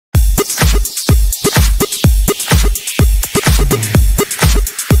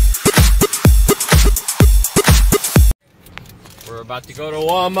About to go to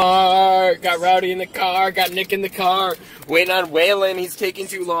Walmart. Got Rowdy in the car. Got Nick in the car. Waiting on Waylon. He's taking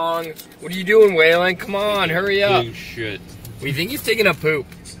too long. What are you doing, Waylon? Come on, hurry up. Big shit. We think he's taking a poop.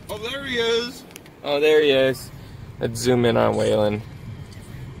 Oh, there he is. Oh, there he is. Let's zoom in on Waylon.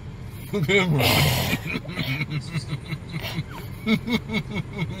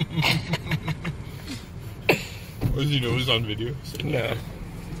 Does he know it's on video? No.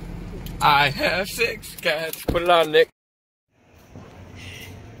 I have 6 cats. Put it on, Nick.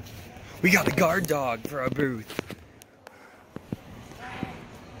 We got a guard dog for our booth.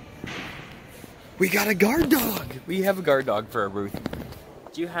 We got a guard dog. We have a guard dog for our booth.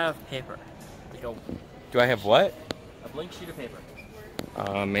 Do you have paper? Like Do I have what? a blank sheet of paper?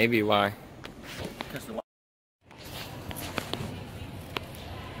 Maybe. Why? Because the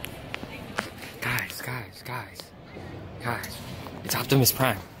Guys. It's Optimus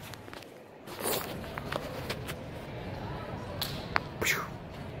Prime.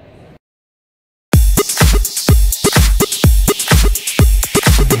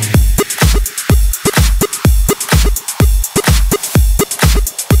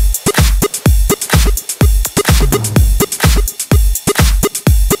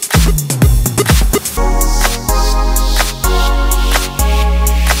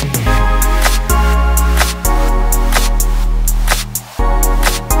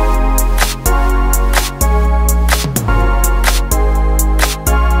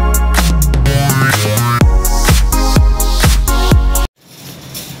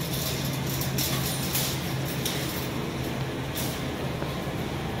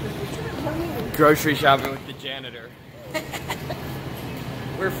 Grocery shopping with the janitor.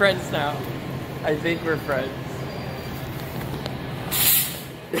 We're friends now. I think we're friends.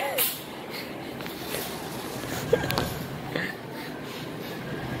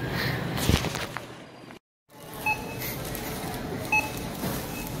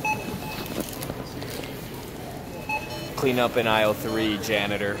 Clean up in aisle 3,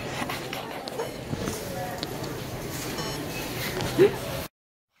 janitor.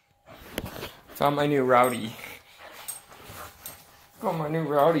 Found my new Rowdy. Got my new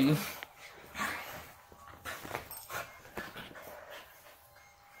Rowdy.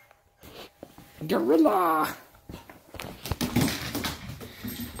 Gorilla.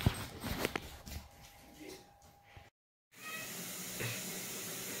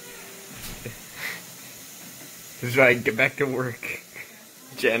 This is right, get back to work,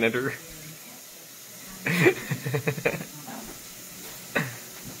 janitor.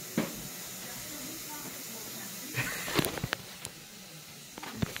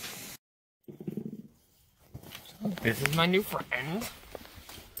 This is my new friend.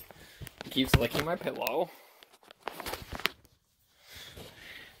 He keeps licking my pillow.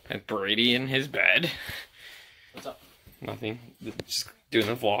 And Brady in his bed. What's up? Nothing. Just doing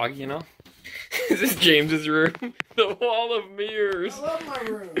a vlog, you know? This is James's room. The wall of mirrors. I love my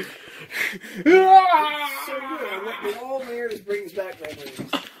room. It's so good. With all mirrors brings back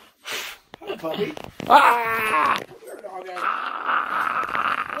memories. Hi, puppy. Ah! You're a dog.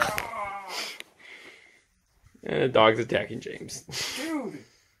 And the dog's attacking James. Dude,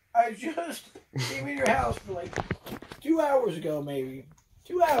 I just came in your house for like 2 hours ago, maybe.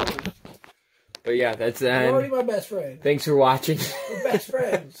 2 hours. But yeah, that's You're already my best friend. Thanks for watching. We're best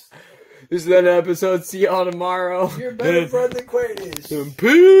friends. This is that episode. See y'all tomorrow. You're a better friend than Quinn is.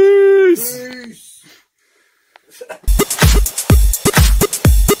 Peace! Peace.